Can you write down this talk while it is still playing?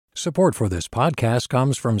Support for this podcast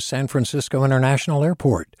comes from San Francisco International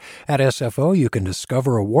Airport. At SFO, you can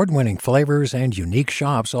discover award-winning flavors and unique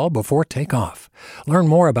shops all before takeoff. Learn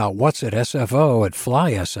more about what's at SFO at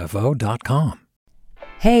flysfo.com.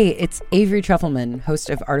 Hey, it's Avery Trufelman,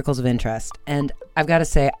 host of Articles of Interest, and I've got to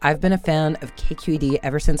say, I've been a fan of KQED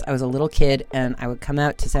ever since I was a little kid, and I would come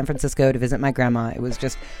out to San Francisco to visit my grandma. It was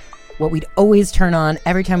just what we'd always turn on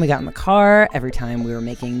every time we got in the car, every time we were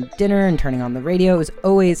making dinner and turning on the radio. It was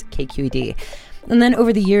always KQED. And then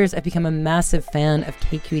over the years, I've become a massive fan of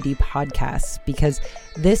KQED podcasts because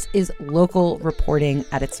this is local reporting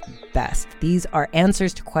at its best. These are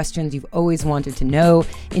answers to questions you've always wanted to know,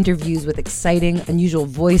 interviews with exciting, unusual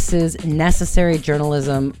voices, necessary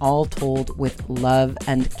journalism, all told with love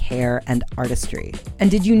and care and artistry. And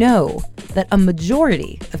did you know that a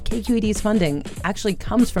majority of KQED's funding actually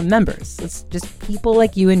comes from members? It's just people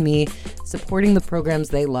like you and me supporting the programs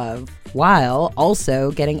they love, while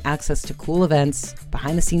also getting access to cool events,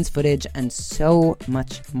 behind-the-scenes footage, and so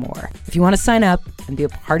much more. If you want to sign up and be a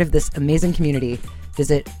part of this amazing community,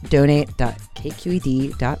 visit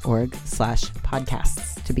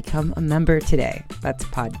donate.kqed.org/podcasts to become a member today. That's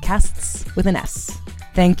podcasts with an S.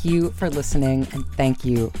 Thank you for listening, and thank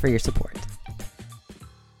you for your support.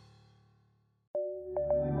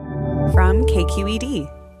 From KQED.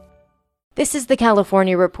 This is the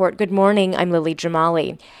California Report. Good morning. I'm Lily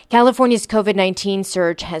Jamali. California's COVID-19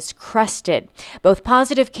 surge has crested. Both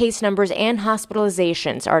positive case numbers and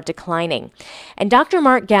hospitalizations are declining. And Dr.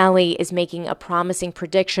 Mark Ghaly is making a promising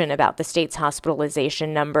prediction about the state's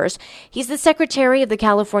hospitalization numbers. He's the secretary of the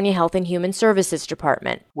California Health and Human Services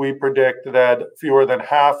Department. We predict that fewer than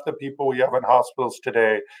half the people we have in hospitals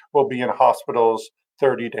today will be in hospitals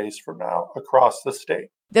 30 days from now across the state.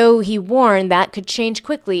 Though he warned that could change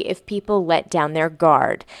quickly if people let down their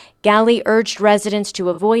guard. Ghaly urged residents to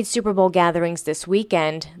avoid Super Bowl gatherings this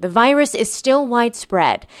weekend. The virus is still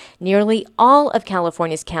widespread. Nearly all of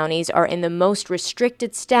California's counties are in the most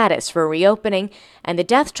restricted status for reopening, and the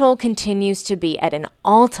death toll continues to be at an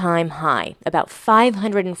all-time high. About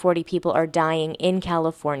 540 people are dying in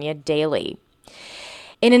California daily.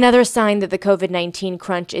 In another sign that the COVID-19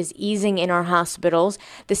 crunch is easing in our hospitals,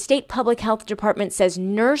 the state public health department says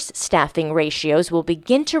nurse staffing ratios will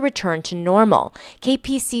begin to return to normal.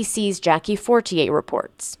 KPCC's Jackie Fortiér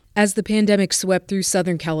reports. As the pandemic swept through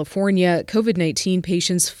Southern California, COVID-19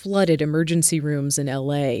 patients flooded emergency rooms in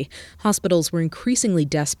LA. Hospitals were increasingly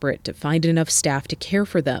desperate to find enough staff to care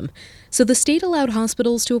for them. So the state allowed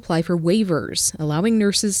hospitals to apply for waivers, allowing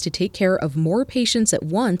nurses to take care of more patients at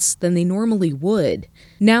once than they normally would.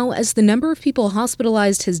 Now, as the number of people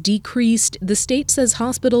hospitalized has decreased, the state says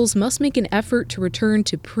hospitals must make an effort to return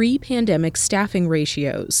to pre-pandemic staffing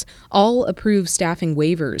ratios. All approved staffing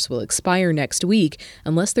waivers will expire next week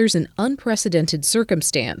unless there's an unprecedented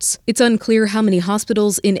circumstance. It's unclear how many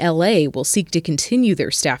hospitals in LA will seek to continue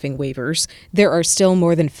their staffing waivers. There are still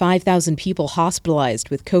more than 5,000 people hospitalized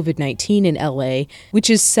with COVID-19 in LA, which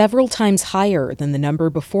is several times higher than the number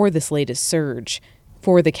before this latest surge.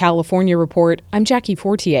 For the California Report, I'm Jackie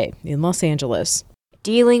Fortiér in Los Angeles.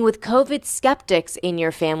 Dealing with COVID skeptics in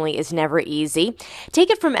your family is never easy. Take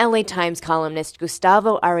it from LA Times columnist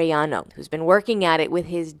Gustavo Arellano, who's been working at it with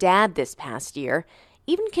his dad this past year,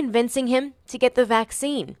 even convincing him to get the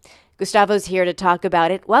vaccine. Gustavo's here to talk about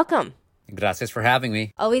it. Welcome. Gracias for having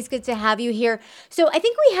me. Always good to have you here. So I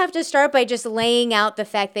think we have to start by just laying out the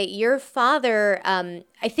fact that your father,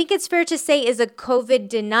 I think it's fair to say, is a COVID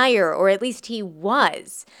denier, or at least he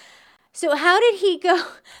was. So how did he go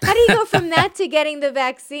from that to getting the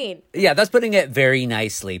vaccine? Yeah, that's putting it very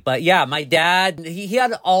nicely. But yeah, my dad, he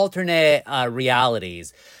had alternate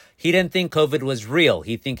realities. He didn't think COVID was real.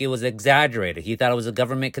 He think it was exaggerated. He thought it was a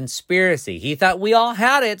government conspiracy. He thought we all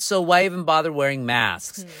had it, so why even bother wearing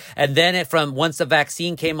masks? And then once the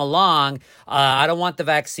vaccine came along, I don't want the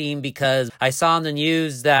vaccine because I saw on the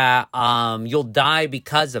news that you'll die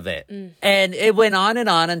because of it. And it went on and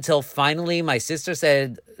on until finally my sister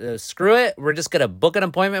said, screw it. We're just going to book an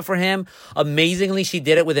appointment for him. Amazingly, she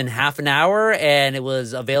did it within half an hour and it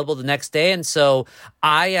was available the next day. And so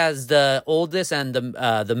I, as the oldest and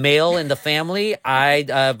the male in the family,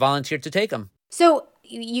 I volunteered to take him. So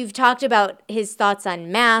you've talked about his thoughts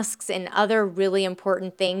on masks and other really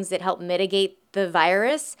important things that help mitigate the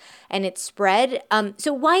virus and its spread.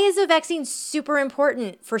 So why is a vaccine super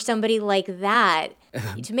important for somebody like that?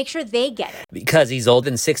 to make sure they get it? Because he's older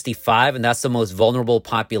than 65, and that's the most vulnerable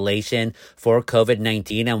population for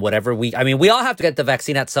COVID-19 and whatever we all have to get the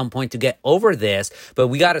vaccine at some point to get over this, but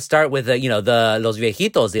we got to start with, the los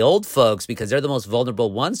viejitos, the old folks, because they're the most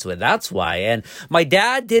vulnerable ones to it. That's why. And my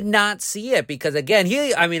dad did not see it because, again,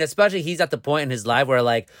 especially he's at the point in his life where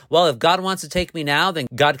well, if God wants to take me now, then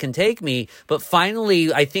God can take me. But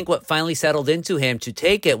finally, I think what finally settled into him to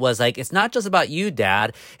take it was it's not just about you,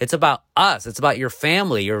 Dad. It's about us. It's about your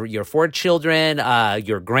family, your 4 children,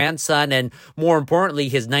 your grandson, and more importantly,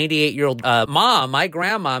 his 98-year-old mom, my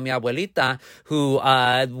grandma, mi abuelita, who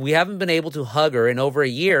we haven't been able to hug her in over a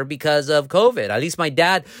year because of COVID. At least my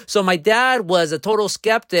dad. So my dad was a total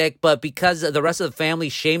skeptic, but because the rest of the family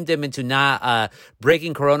shamed him into not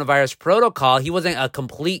breaking coronavirus protocol, he wasn't a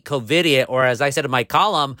complete COVIDiot, or as I said in my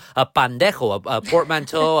column, a pandejo, a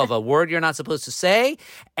portmanteau of a word you're not supposed to say,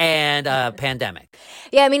 and a pandemic.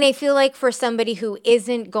 Yeah, I feel like for somebody who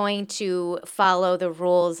isn't going to follow the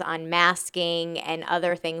rules on masking and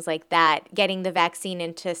other things like that, getting the vaccine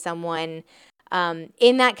into someone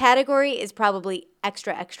in that category is probably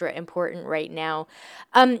extra important right now.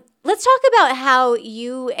 Let's talk about how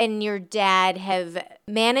you and your dad have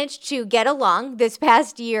managed to get along this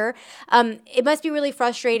past year. It must be really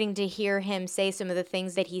frustrating to hear him say some of the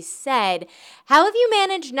things that he said. How have you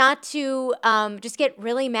managed not to just get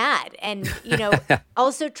really mad and,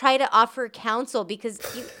 also try to offer counsel, because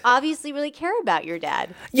you obviously really care about your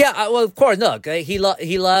dad? Yeah, well, of course. Look, he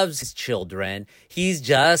loves his children. He's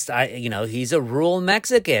just, he's a rural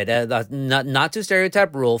Mexican. Not to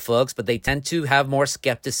stereotype rural folks, but they tend to have more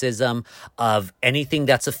skepticism of anything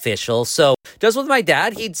that's official. So just with my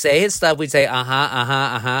dad, he'd say his stuff. We'd say,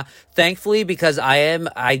 Thankfully, because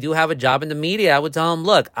I do have a job in the media, I would tell him,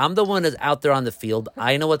 look, I'm the one that's out there on the field.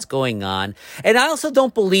 I know what's going on. And I also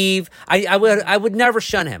don't believe, I would never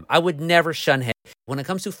shun him. I would never shun him. When it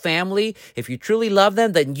comes to family, if you truly love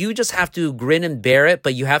them, then you just have to grin and bear it,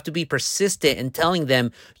 but you have to be persistent in telling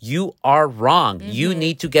them you are wrong. Mm-hmm. You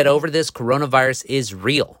need to get over this. Coronavirus is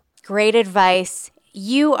real. Great advice.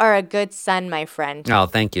 You are a good son, my friend. Oh,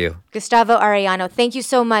 thank you. Gustavo Arellano, thank you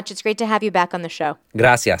so much. It's great to have you back on the show.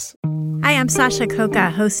 Gracias. Hi, I'm Sasha Coca,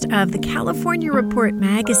 host of the California Report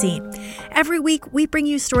magazine. Every week, we bring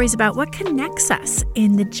you stories about what connects us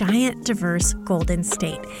in the giant, diverse Golden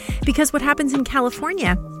State. Because what happens in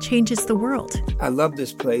California changes the world. I love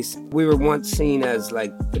this place. We were once seen as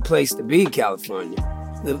the place to be, California.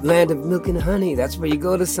 The land of milk and honey. That's where you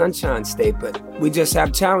go to Sunshine State, but we just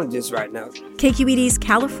have challenges right now. KQED's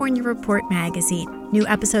California Report magazine. New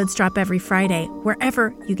episodes drop every Friday,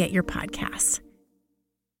 wherever you get your podcasts.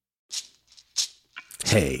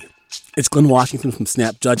 Hey, it's Glenn Washington from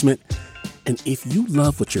Snap Judgment. And if you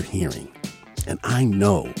love what you're hearing, and I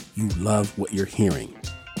know you love what you're hearing,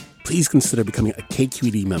 please consider becoming a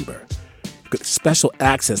KQED member. Get special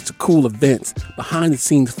access to cool events,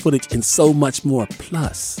 behind-the-scenes footage, and so much more.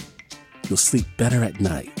 Plus, you'll sleep better at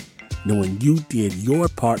night knowing you did your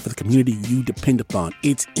part for the community you depend upon.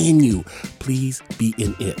 It's in you. Please be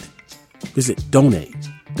in it. Visit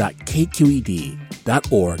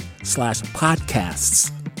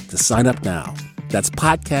donate.kqed.org/podcasts to sign up now. That's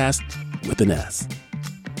podcast with an S.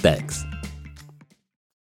 Thanks.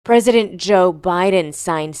 President Joe Biden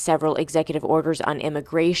signed several executive orders on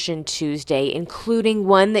immigration Tuesday, including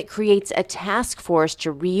one that creates a task force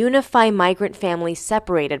to reunify migrant families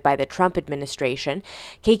separated by the Trump administration.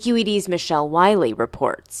 KQED's Michelle Wiley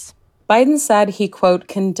reports. Biden said he, quote,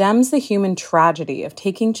 condemns the human tragedy of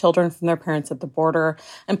taking children from their parents at the border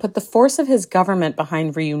and put the force of his government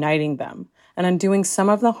behind reuniting them and undoing some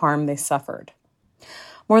of the harm they suffered.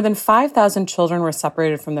 More than 5,000 children were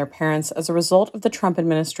separated from their parents as a result of the Trump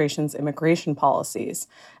administration's immigration policies,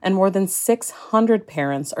 and more than 600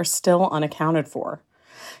 parents are still unaccounted for.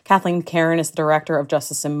 Kathleen Caron is the director of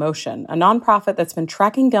Justice in Motion, a nonprofit that's been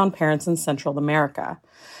tracking down parents in Central America.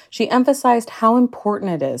 She emphasized how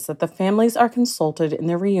important it is that the families are consulted in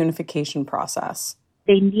their reunification process.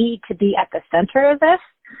 They need to be at the center of this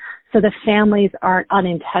so the families aren't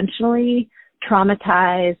unintentionally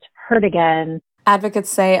traumatized, hurt again. Advocates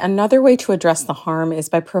say another way to address the harm is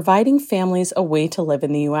by providing families a way to live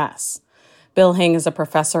in the U.S. Bill Hing is a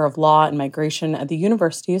professor of law and migration at the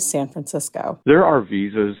University of San Francisco. There are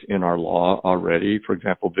visas in our law already, for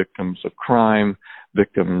example, victims of crime,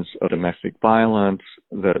 victims of domestic violence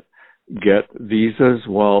that get visas.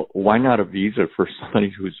 Well, why not a visa for somebody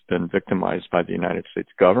who's been victimized by the United States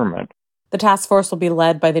government? The task force will be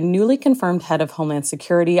led by the newly confirmed head of Homeland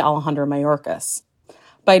Security, Alejandro Mayorkas.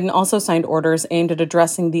 Biden also signed orders aimed at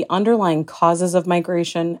addressing the underlying causes of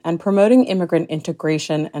migration and promoting immigrant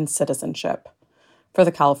integration and citizenship. For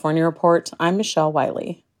the California Report, I'm Michelle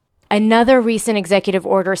Wiley. Another recent executive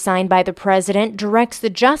order signed by the president directs the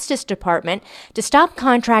Justice Department to stop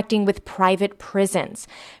contracting with private prisons.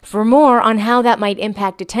 For more on how that might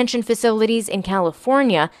impact detention facilities in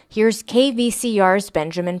California, here's KVCR's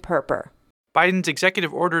Benjamin Purper. Biden's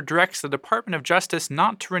executive order directs the Department of Justice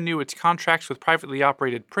not to renew its contracts with privately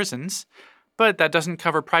operated prisons, but that doesn't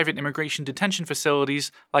cover private immigration detention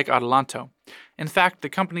facilities like Adelanto. In fact, the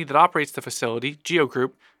company that operates the facility, Geo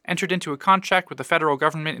Group, entered into a contract with the federal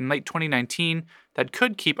government in late 2019 that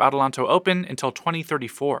could keep Adelanto open until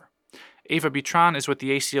 2034. Ava Bitran is with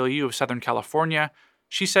the ACLU of Southern California.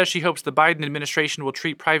 She says she hopes the Biden administration will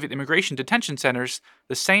treat private immigration detention centers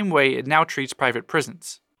the same way it now treats private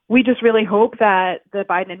prisons. We just really hope that the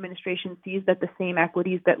Biden administration sees that the same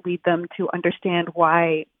equities that lead them to understand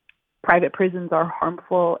why private prisons are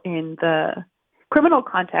harmful in the criminal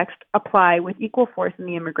context apply with equal force in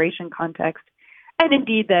the immigration context. And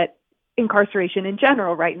indeed that incarceration in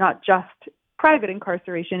general, right, not just private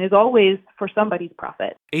incarceration, is always for somebody's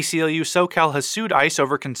profit. ACLU SoCal has sued ICE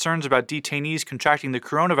over concerns about detainees contracting the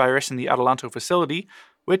coronavirus in the Adelanto facility,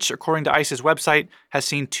 which, according to ICE's website, has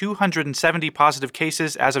seen 270 positive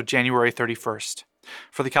cases as of January 31st.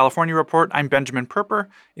 For the California Report, I'm Benjamin Purper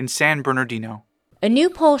in San Bernardino. A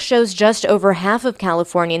new poll shows just over half of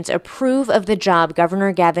Californians approve of the job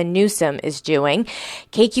Governor Gavin Newsom is doing.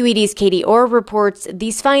 KQED's Katie Orr reports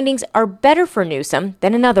these findings are better for Newsom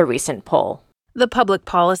than another recent poll. The Public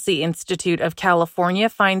Policy Institute of California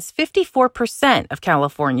finds 54% of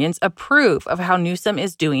Californians approve of how Newsom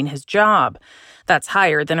is doing his job. That's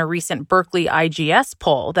higher than a recent Berkeley IGS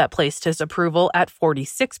poll that placed his approval at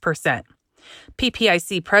 46%.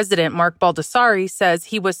 PPIC President Mark Baldessari says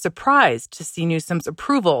he was surprised to see Newsom's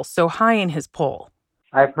approval so high in his poll.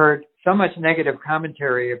 I've heard so much negative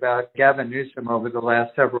commentary about Gavin Newsom over the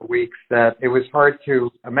last several weeks that it was hard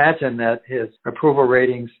to imagine that his approval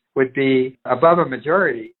ratings would be above a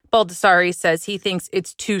majority. Baldessari says he thinks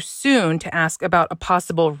it's too soon to ask about a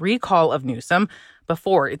possible recall of Newsom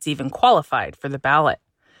before it's even qualified for the ballot.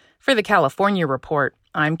 For the California Report,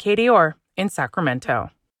 I'm Katie Orr in Sacramento.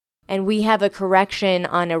 And we have a correction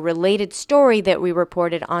on a related story that we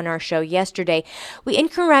reported on our show yesterday. We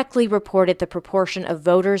incorrectly reported the proportion of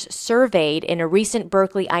voters surveyed in a recent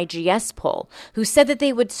Berkeley IGS poll who said that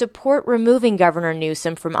they would support removing Governor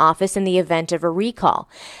Newsom from office in the event of a recall.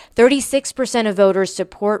 36% of voters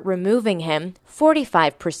support removing him,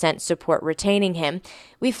 45% support retaining him.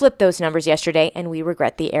 We flipped those numbers yesterday, and we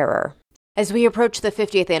regret the error. As we approach the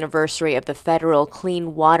 50th anniversary of the Federal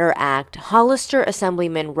Clean Water Act, Hollister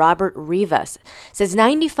Assemblyman Robert Rivas says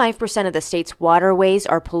 95% of the state's waterways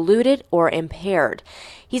are polluted or impaired.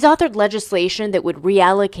 He's authored legislation that would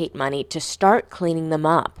reallocate money to start cleaning them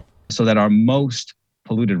up, so that our most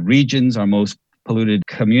polluted regions, our most polluted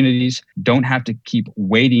communities don't have to keep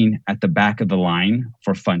waiting at the back of the line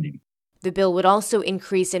for funding. The bill would also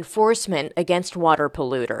increase enforcement against water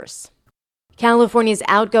polluters. California's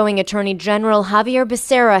outgoing Attorney General Xavier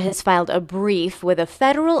Becerra has filed a brief with a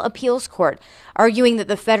federal appeals court, arguing that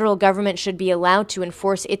the federal government should be allowed to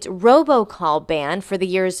enforce its robocall ban for the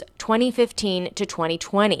years 2015 to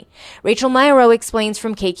 2020. Rachael Myrow explains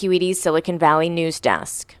from KQED's Silicon Valley News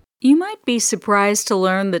Desk. You might be surprised to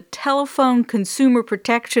learn the Telephone Consumer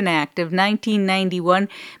Protection Act of 1991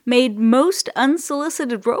 made most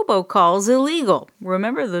unsolicited robocalls illegal.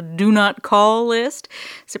 Remember the do not call list?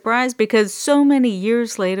 Surprised because so many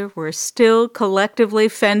years later, we're still collectively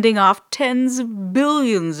fending off tens of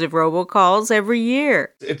billions of robocalls every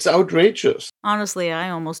year. It's outrageous. Honestly,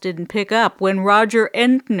 I almost didn't pick up when Roger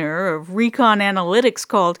Entner of Recon Analytics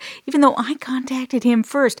called, even though I contacted him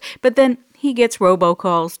first, but then he gets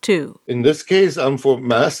robocalls too. In this case, I'm for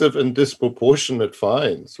massive and disproportionate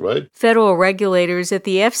fines, right? Federal regulators at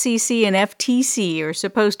the FCC and FTC are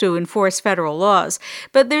supposed to enforce federal laws,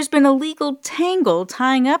 but there's been a legal tangle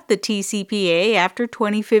tying up the TCPA after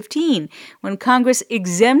 2015, when Congress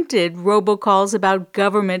exempted robocalls about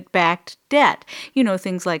government-backed debt,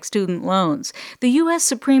 things like student loans. The U.S.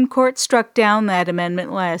 Supreme Court struck down that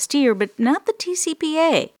amendment last year, but not the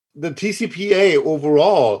TCPA. The TCPA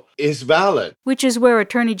overall is valid. Which is where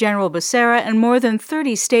Attorney General Becerra and more than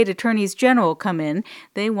 30 state attorneys general come in.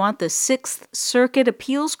 They want the Sixth Circuit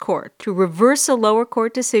Appeals Court to reverse a lower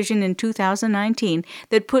court decision in 2019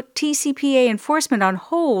 that put TCPA enforcement on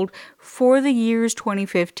hold for the years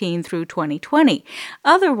 2015 through 2020.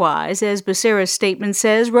 Otherwise, as Becerra's statement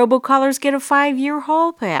says, robocallers get a 5-year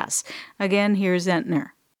hall pass. Again, here's Entner.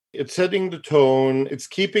 It's setting the tone. It's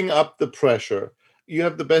keeping up the pressure. You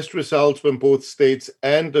have the best results when both states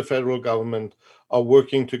and the federal government are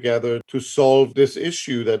working together to solve this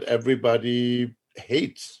issue that everybody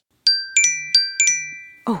hates.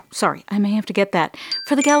 Oh, sorry, I may have to get that.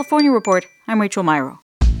 For the California Report, I'm Rachael Myrow.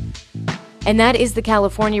 And that is the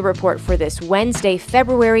California Report for this Wednesday,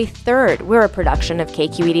 February 3rd. We're a production of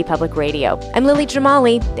KQED Public Radio. I'm Lily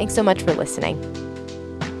Jamali. Thanks so much for listening.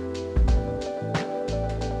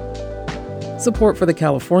 Support for the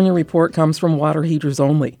California Report comes from Water Heaters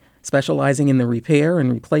Only, specializing in the repair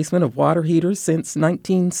and replacement of water heaters since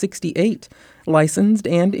 1968. Licensed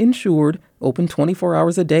and insured, open 24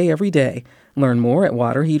 hours a day every day. Learn more at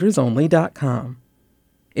waterheatersonly.com.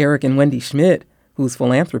 Eric and Wendy Schmidt, whose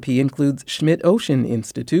philanthropy includes Schmidt Ocean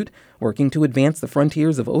Institute, working to advance the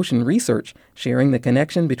frontiers of ocean research, sharing the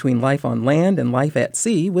connection between life on land and life at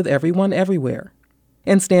sea with everyone everywhere.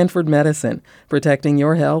 And Stanford Medicine, protecting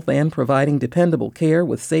your health and providing dependable care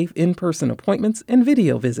with safe in-person appointments and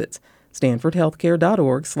video visits.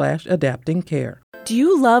 StanfordHealthcare.org/adaptingcare. Do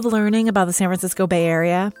you love learning about the San Francisco Bay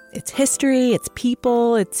Area? Its history, its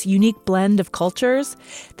people, its unique blend of cultures?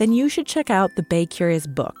 Then you should check out the Bay Curious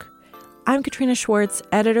book. I'm Katrina Schwartz,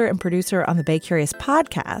 editor and producer on the Bay Curious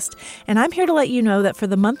podcast, and I'm here to let you know that for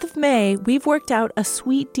the month of May, we've worked out a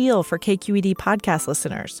sweet deal for KQED podcast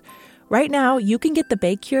listeners. Right now, you can get the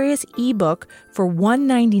Bay Curious ebook for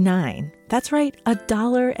 $1.99. That's right,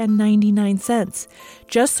 $1.99.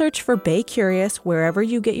 Just search for Bay Curious wherever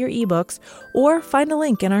you get your ebooks or find a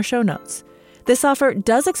link in our show notes. This offer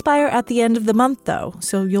does expire at the end of the month, though,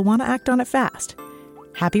 so you'll want to act on it fast.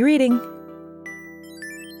 Happy reading!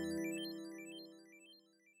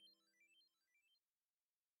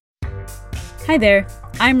 Hi there,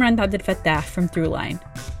 I'm Randa Abdel Fattah from Throughline.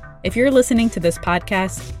 If you're listening to this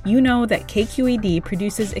podcast, you know that KQED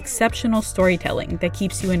produces exceptional storytelling that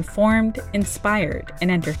keeps you informed, inspired,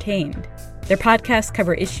 and entertained. Their podcasts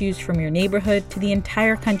cover issues from your neighborhood to the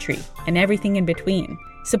entire country and everything in between.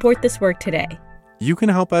 Support this work today. You can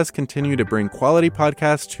help us continue to bring quality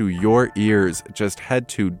podcasts to your ears. Just head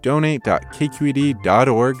to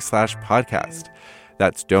donate.kqed.org/podcast.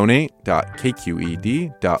 That's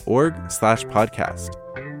donate.kqed.org/podcast.